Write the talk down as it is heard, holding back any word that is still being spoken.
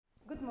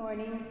Good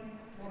morning.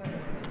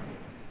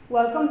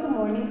 Welcome to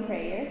morning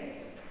prayer.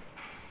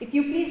 If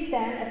you please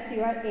stand as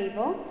you are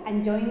able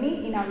and join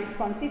me in our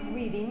responsive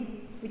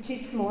reading, which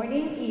this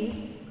morning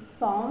is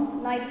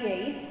Psalm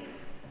 98,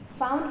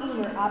 found in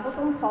your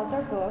Appleton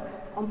Psalter book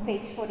on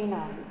page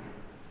 49.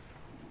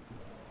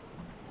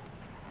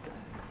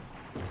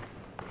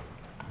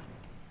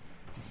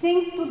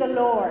 Sing to the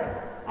Lord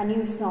a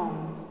new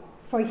song,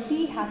 for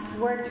he has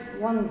worked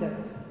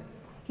wonders.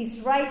 His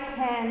right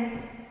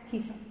hand,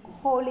 his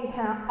holy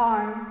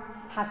arm,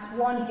 has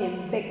won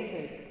him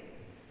victory.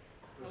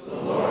 The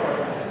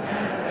Lord has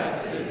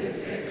manifested his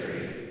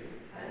victory,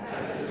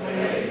 has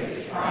displayed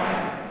his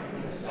triumph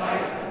in the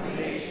sight of the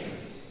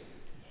nations.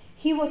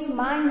 He was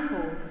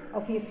mindful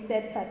of his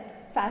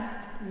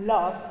steadfast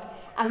love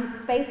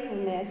and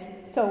faithfulness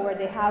toward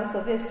the house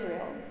of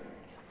Israel.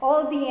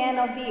 All the end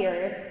of the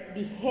earth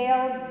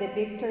beheld the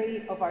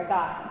victory of our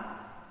God.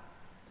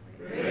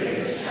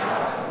 Raise a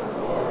shout to the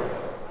Lord,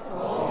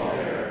 all the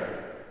earth.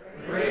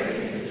 Break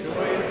into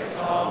joyous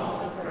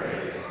songs of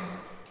praise.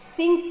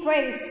 Sing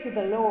praise to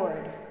the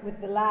Lord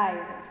with the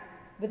lyre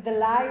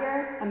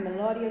and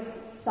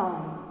melodious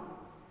song.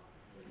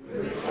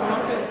 With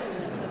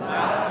trumpets and the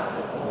blast of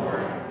the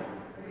horn,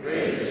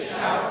 raise a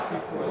shout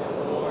before the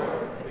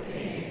Lord, the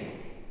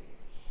King.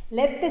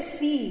 Let the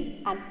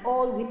sea and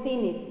all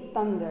within it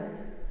thunder,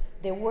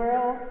 the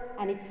world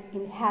and its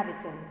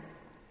inhabitants.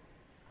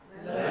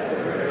 Let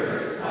the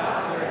rivers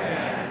clap their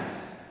hands,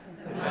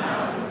 the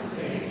mountains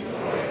sing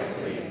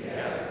joyously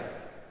together.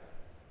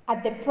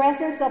 At the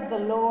presence of the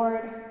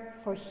Lord,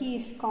 for he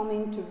is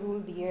coming to rule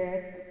the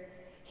earth,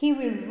 he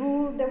will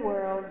rule the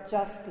world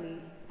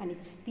justly and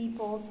its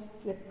peoples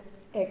with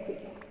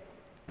equity.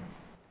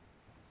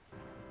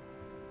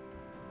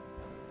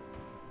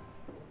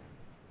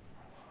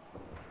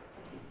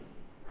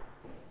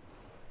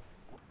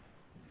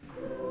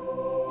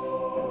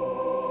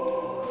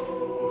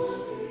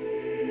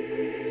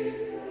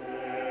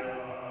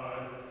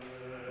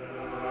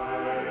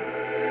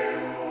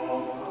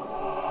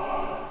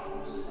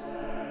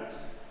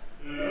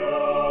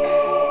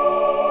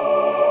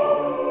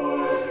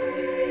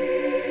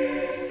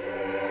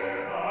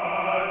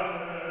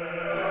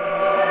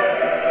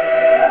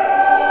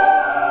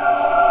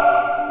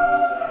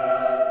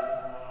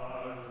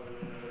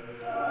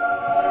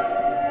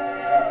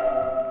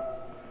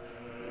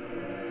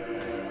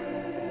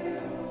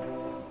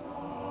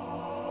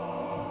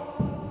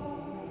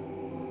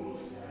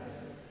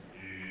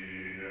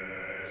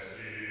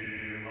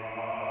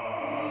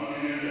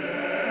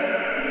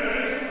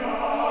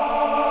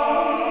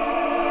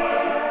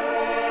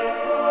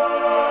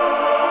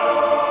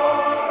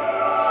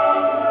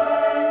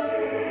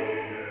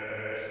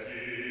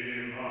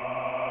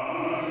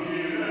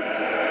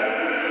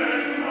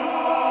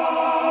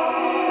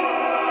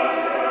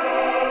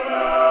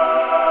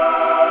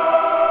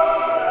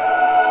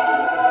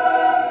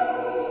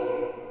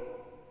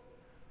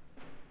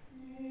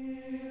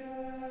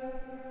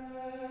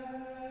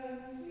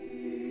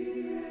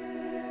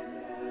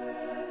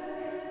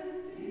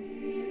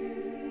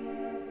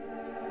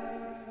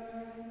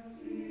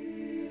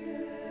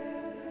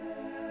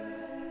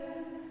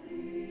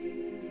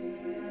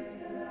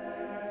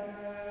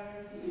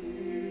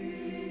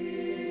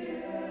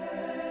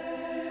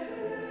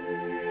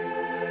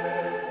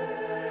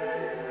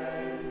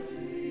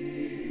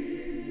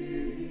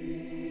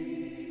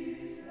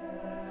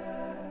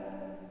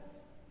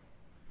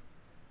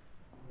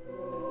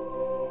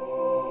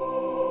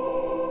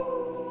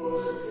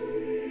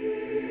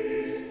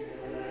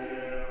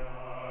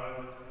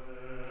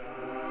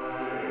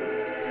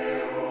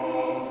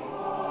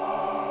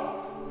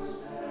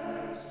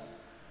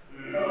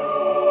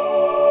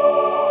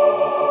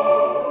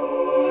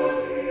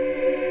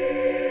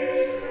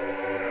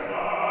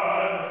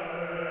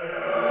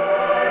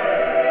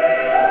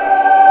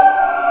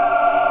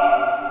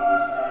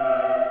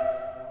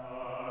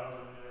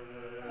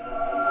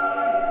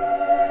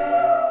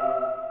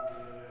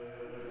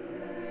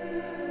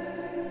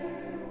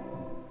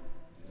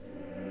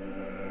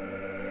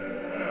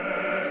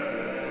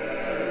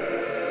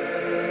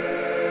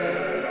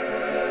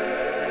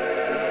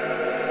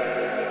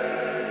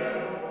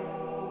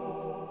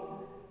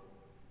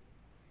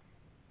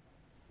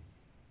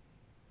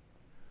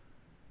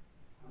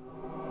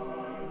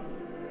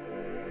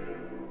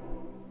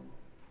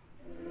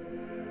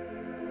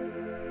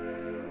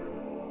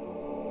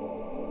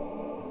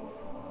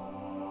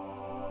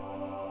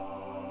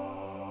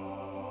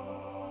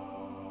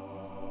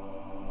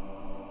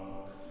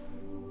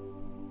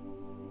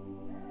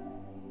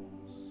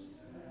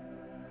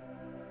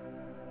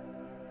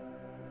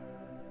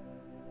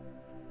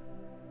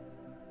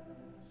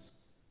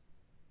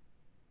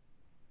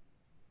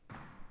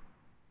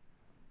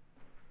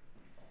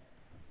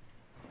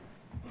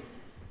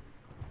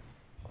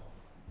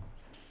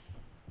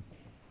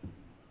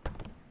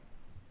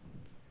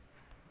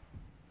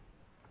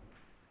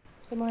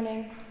 Good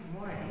morning. Good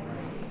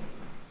morning.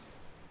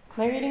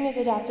 My reading is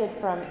adapted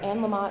from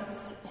Anne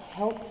Lamott's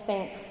Help,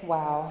 Thanks,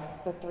 Wow,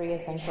 the Three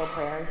Essential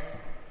Prayers.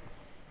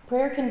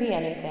 Prayer can be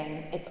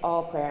anything. It's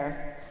all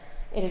prayer.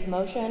 It is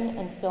motion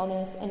and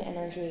stillness and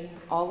energy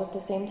all at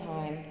the same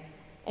time,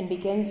 and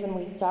begins when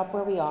we stop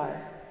where we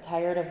are,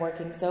 tired of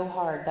working so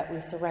hard that we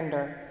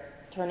surrender,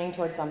 turning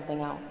toward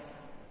something else.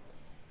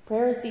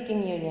 Prayer is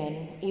seeking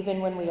union,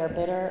 even when we are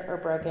bitter or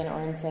broken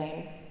or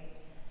insane.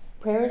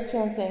 Prayer is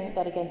chancing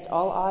that against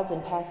all odds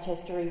in past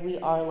history, we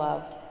are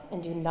loved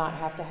and do not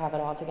have to have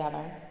it all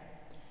together.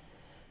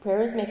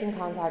 Prayer is making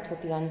contact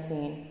with the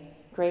unseen,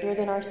 greater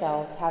than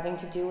ourselves, having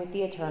to do with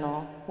the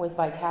eternal, with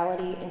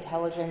vitality,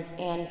 intelligence,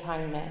 and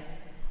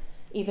kindness,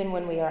 even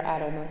when we are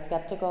at our most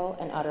skeptical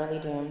and utterly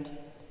doomed.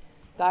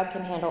 God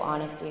can handle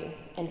honesty,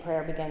 and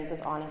prayer begins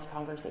as honest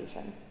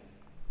conversation.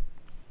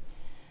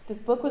 This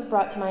book was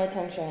brought to my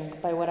attention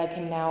by what I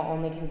can now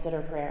only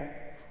consider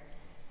prayer.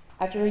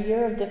 After a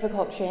year of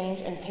difficult change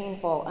and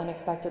painful,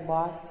 unexpected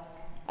loss,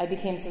 I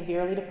became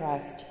severely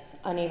depressed,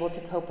 unable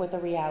to cope with a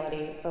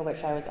reality for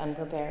which I was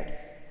unprepared.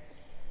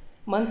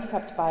 Months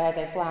crept by as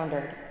I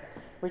floundered,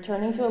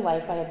 returning to a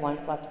life I had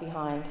once left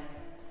behind.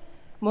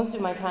 Most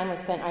of my time was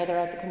spent either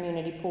at the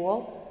community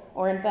pool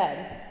or in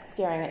bed,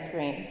 staring at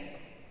screens.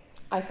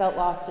 I felt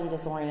lost and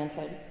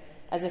disoriented,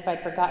 as if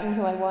I'd forgotten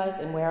who I was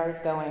and where I was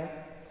going.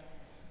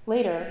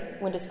 Later,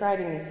 when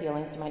describing these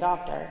feelings to my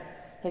doctor,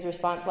 his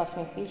response left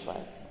me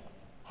speechless.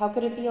 How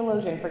could a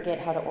theologian forget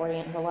how to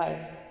orient her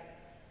life?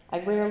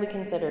 I've rarely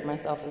considered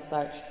myself as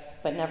such,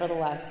 but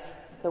nevertheless,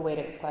 the weight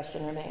of his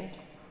question remained.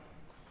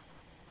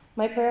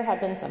 My prayer had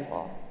been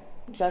simple,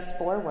 just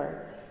 4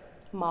 words.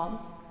 Mom,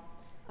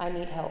 I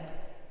need help.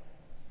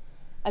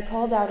 I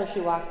called out as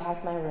she walked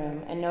past my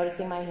room and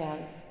noticing my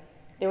hands.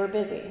 They were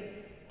busy,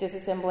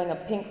 disassembling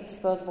a pink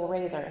disposable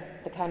razor,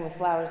 the kind with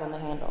flowers on the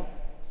handle.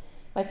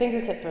 My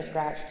fingertips were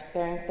scratched,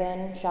 bearing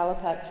thin, shallow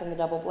cuts from the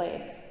double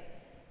blades.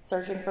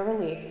 Searching for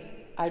relief,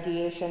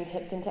 ideation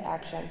tipped into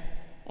action,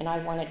 and I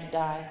wanted to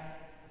die.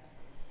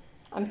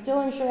 I'm still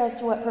unsure as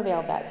to what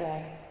prevailed that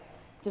day.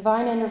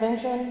 Divine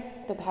intervention,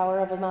 the power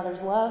of a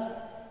mother's love,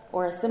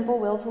 or a simple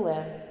will to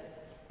live,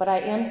 but I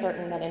am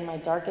certain that in my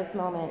darkest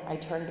moment I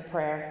turned to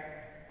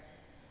prayer.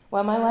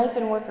 While my life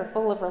and work are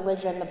full of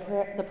religion,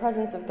 the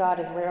presence of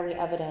God is rarely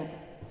evident.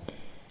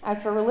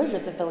 As for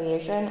religious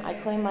affiliation, I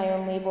claim my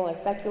own label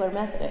as secular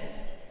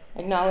Methodist,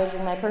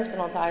 acknowledging my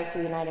personal ties to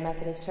the United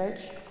Methodist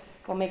Church,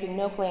 while making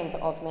no claim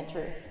to ultimate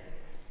truth.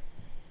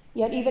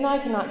 Yet even I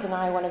cannot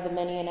deny one of the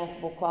many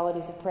ineffable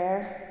qualities of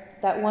prayer,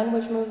 that one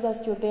which moves us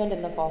to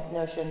abandon the false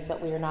notions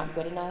that we are not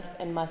good enough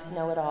and must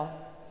know it all.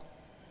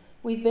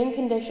 We've been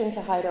conditioned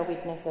to hide our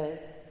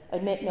weaknesses,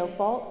 admit no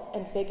fault,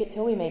 and fake it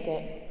till we make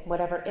it,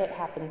 whatever it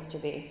happens to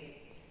be.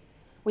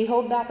 We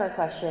hold back our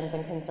questions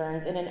and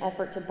concerns in an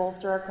effort to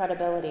bolster our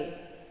credibility,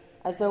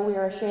 as though we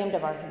are ashamed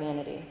of our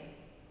humanity.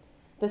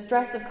 The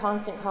stress of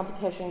constant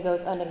competition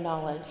goes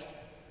unacknowledged,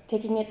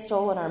 taking its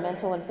toll on our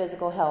mental and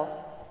physical health,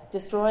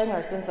 destroying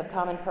our sense of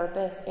common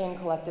purpose and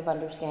collective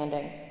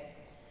understanding.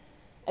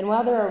 And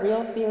while there are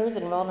real fears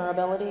and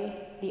vulnerability,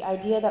 the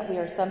idea that we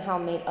are somehow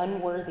made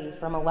unworthy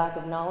from a lack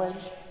of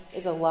knowledge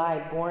is a lie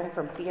born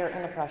from fear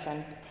and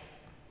oppression.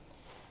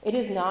 It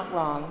is not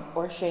wrong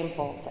or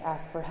shameful to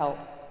ask for help,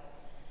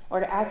 or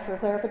to ask for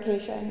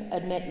clarification,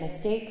 admit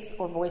mistakes,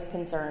 or voice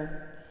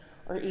concern,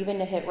 or even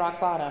to hit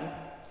rock bottom.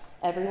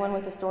 Everyone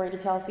with a story to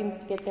tell seems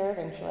to get there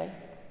eventually.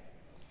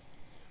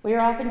 We are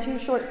often too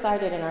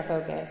short-sighted in our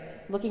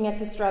focus, looking at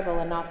the struggle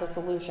and not the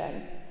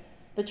solution.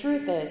 The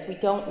truth is, we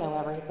don't know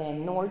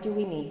everything, nor do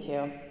we need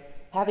to.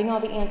 Having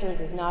all the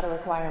answers is not a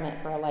requirement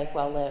for a life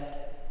well lived.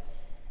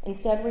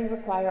 Instead, we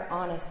require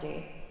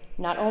honesty,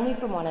 not only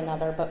from one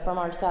another, but from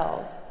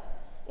ourselves,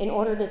 in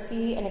order to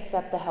see and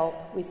accept the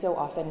help we so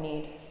often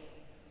need.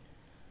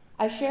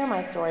 I share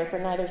my story for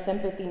neither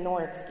sympathy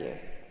nor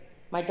excuse.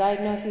 My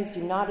diagnoses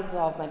do not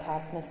absolve my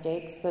past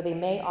mistakes, though they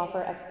may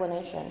offer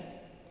explanation.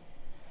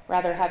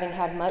 Rather, having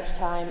had much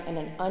time and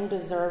an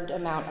undeserved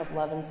amount of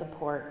love and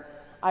support,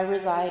 I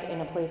reside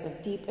in a place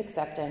of deep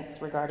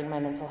acceptance regarding my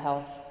mental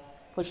health,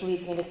 which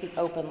leads me to speak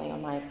openly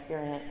on my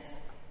experience.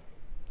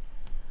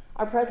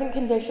 Our present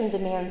condition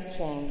demands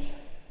change.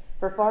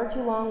 For far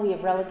too long, we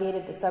have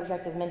relegated the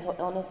subject of mental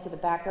illness to the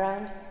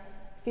background,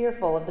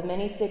 fearful of the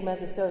many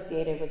stigmas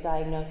associated with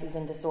diagnoses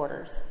and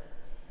disorders.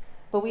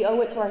 But we owe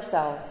it to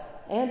ourselves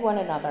and one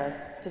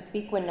another to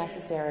speak when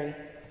necessary,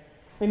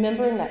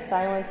 remembering that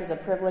silence is a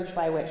privilege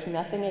by which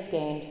nothing is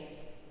gained,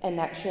 and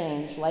that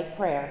change, like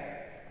prayer,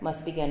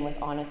 must begin with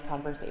honest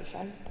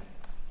conversation.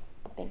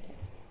 Thank you.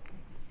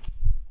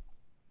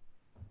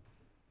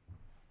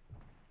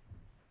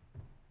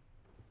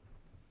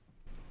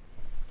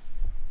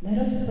 Let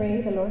us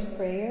pray the Lord's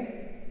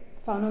Prayer,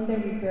 found on the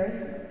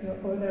reverse of your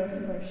order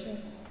of worship.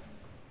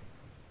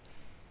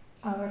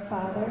 Our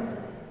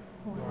Father,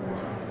 who art in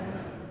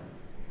heaven,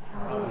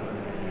 hallowed be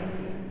thy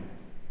name.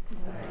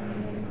 Thy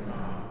kingdom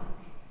come,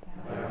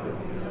 thy will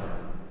be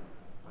done,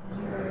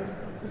 on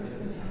earth as it is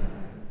in heaven.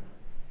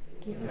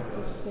 Give us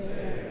this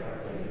day our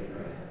daily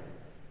bread,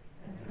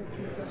 and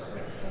forgive us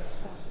our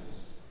trespasses,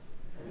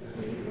 as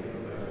we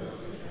forgive those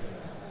who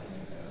trespass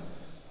against us.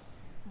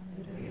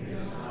 And lead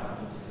us not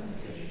into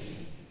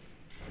temptation,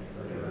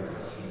 but deliver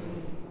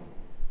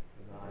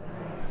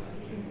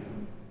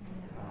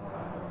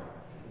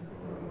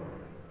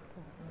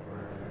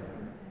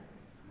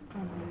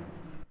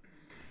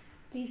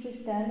Please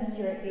stand as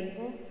you are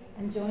able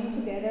and join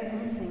together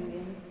on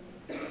singing.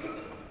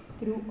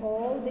 Through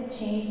all the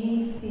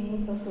changing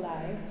scenes of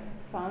life,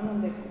 found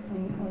on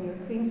your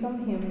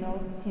Crimson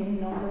hymnal, hymn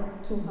number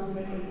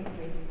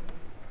 283.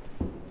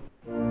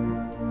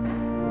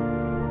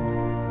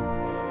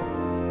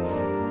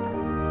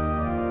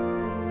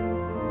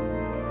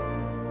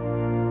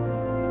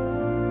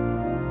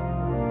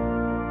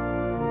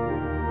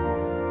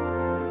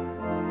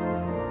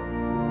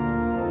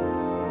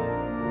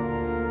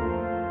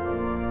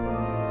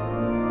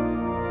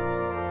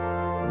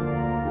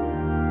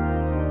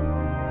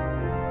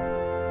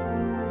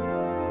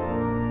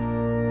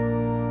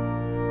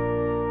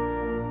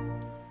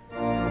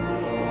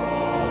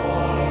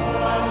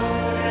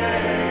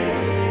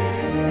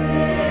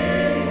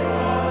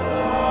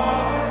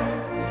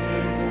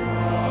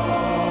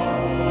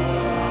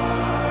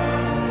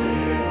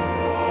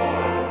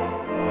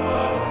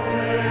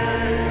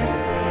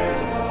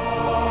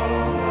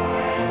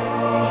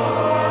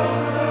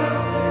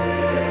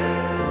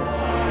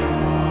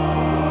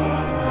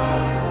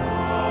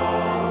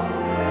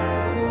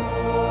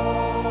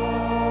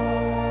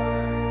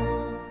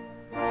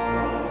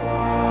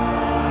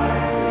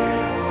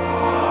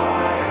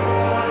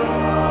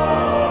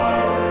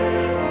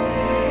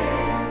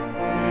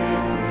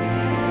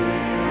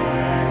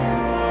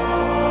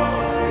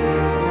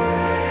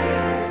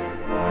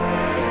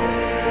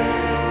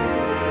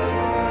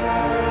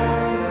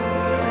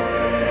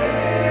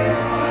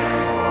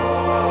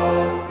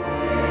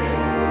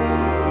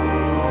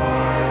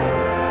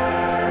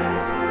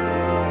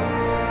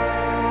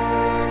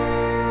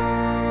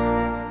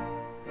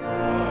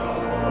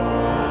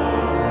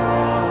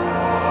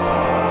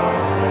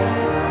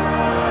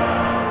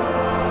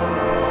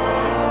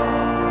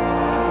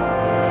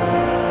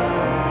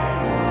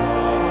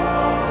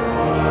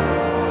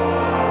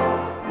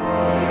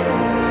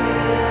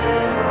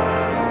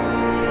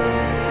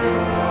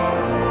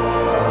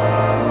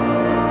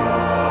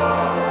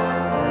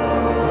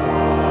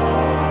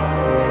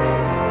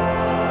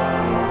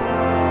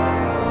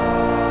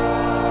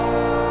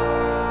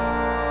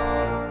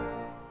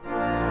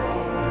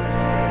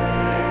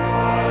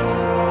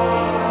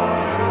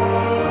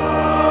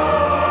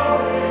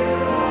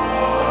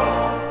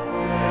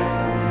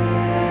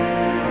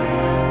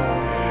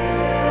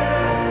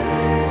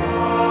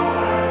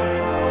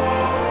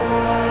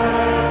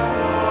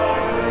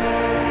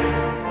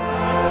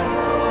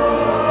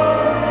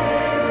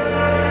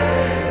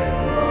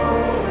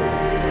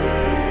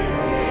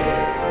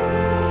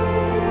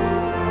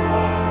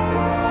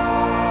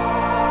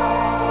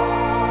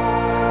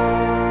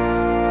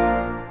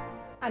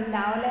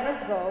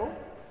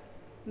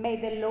 May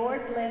the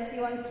Lord bless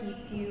you and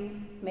keep you.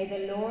 May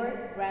the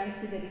Lord grant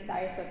you the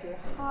desires of your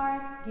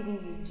heart, giving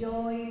you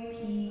joy,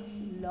 peace,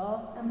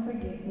 love, and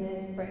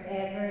forgiveness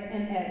forever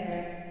and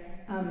ever.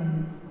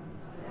 Amen.